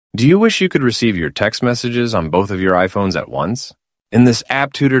Do you wish you could receive your text messages on both of your iPhones at once? In this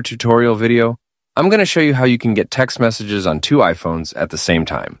App Tutor tutorial video, I'm going to show you how you can get text messages on two iPhones at the same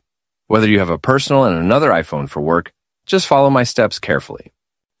time. Whether you have a personal and another iPhone for work, just follow my steps carefully.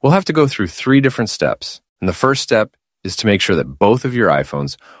 We'll have to go through 3 different steps, and the first step is to make sure that both of your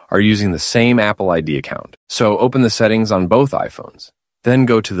iPhones are using the same Apple ID account. So open the settings on both iPhones. Then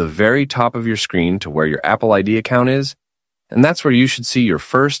go to the very top of your screen to where your Apple ID account is, and that's where you should see your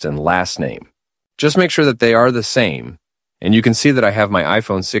first and last name. Just make sure that they are the same, and you can see that I have my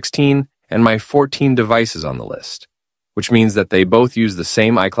iPhone 16 and my 14 devices on the list, which means that they both use the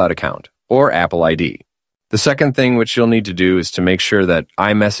same iCloud account, or Apple ID. The second thing which you'll need to do is to make sure that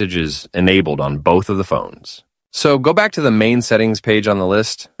iMessage is enabled on both of the phones. So go back to the main settings page on the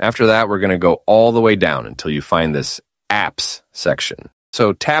list. After that, we're going to go all the way down until you find this Apps section.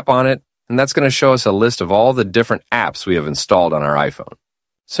 So tap on it, and that's going to show us a list of all the different apps we have installed on our iPhone.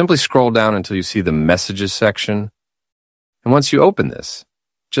 Simply scroll down until you see the Messages section. And once you open this,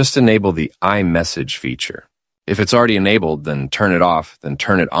 just enable the iMessage feature. If it's already enabled, then turn it off, then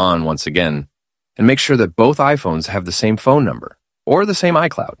turn it on once again, and make sure that both iPhones have the same phone number or the same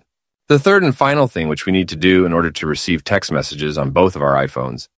iCloud. The third and final thing which we need to do in order to receive text messages on both of our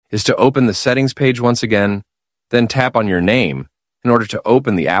iPhones is to open the settings page once again, then tap on your name in order to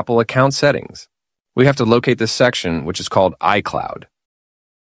open the Apple account settings. We have to locate this section, which is called iCloud.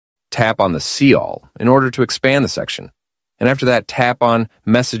 Tap on the See All in order to expand the section, and after that, tap on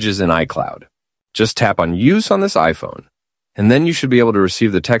Messages in iCloud. Just tap on Use on this iPhone, and then you should be able to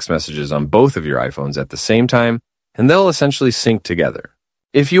receive the text messages on both of your iPhones at the same time, and they'll essentially sync together.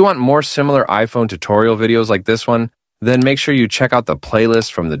 If you want more similar iPhone tutorial videos like this one, then make sure you check out the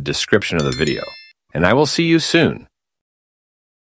playlist from the description of the video. And I will see you soon.